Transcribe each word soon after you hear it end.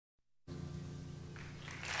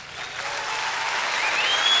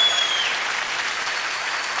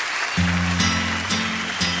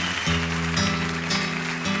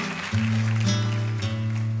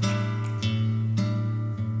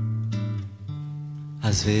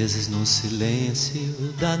Às vezes no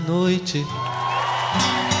silêncio da noite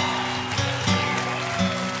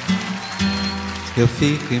eu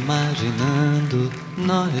fico imaginando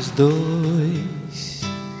nós dois.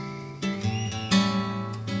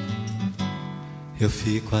 Eu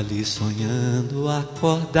fico ali sonhando,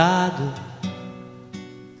 acordado,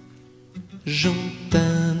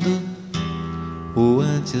 juntando o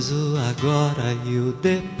antes, o agora e o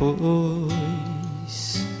depois.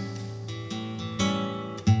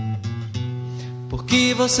 Por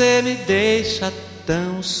que você me deixa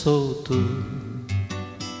tão solto?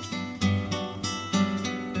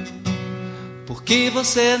 Por que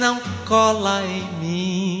você não cola em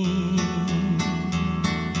mim?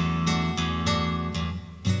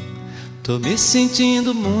 Tô me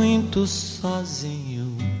sentindo muito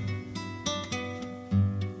sozinho.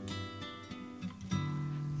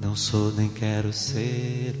 Não sou nem quero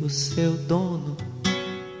ser o seu dono.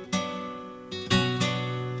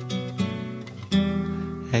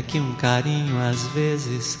 É que um carinho às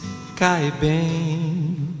vezes cai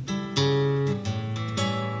bem.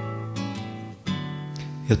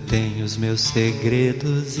 Eu tenho os meus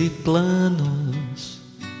segredos e planos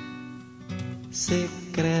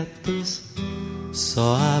secretos.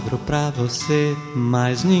 Só abro pra você,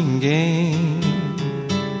 mais ninguém.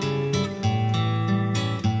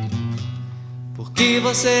 Porque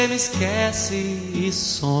você me esquece e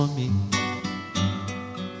some.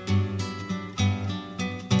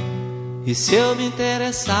 E se eu me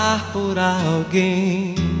interessar por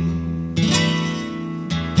alguém?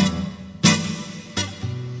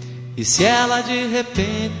 E se ela de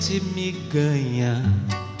repente me ganha?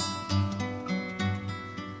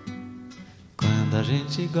 Quando a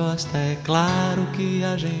gente gosta, é claro que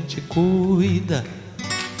a gente cuida.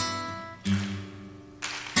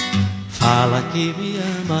 Fala que me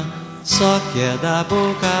ama, só que é da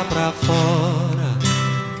boca pra fora.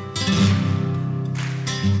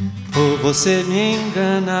 Ou você me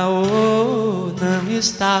engana ou não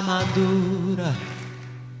está madura.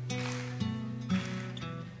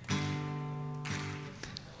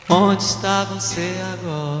 Onde está você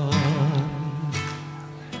agora?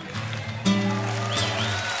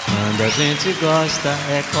 Quando a gente gosta,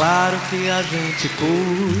 é claro que a gente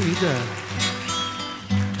cuida.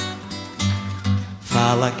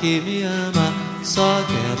 Fala que me ama, só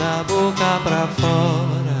que é da boca pra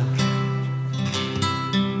fora.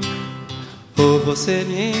 Ou você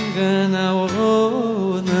me engana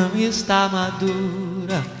ou não está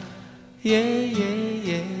madura. Yeah, yeah,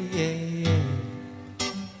 yeah, yeah, yeah.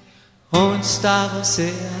 Onde está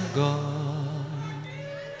você agora?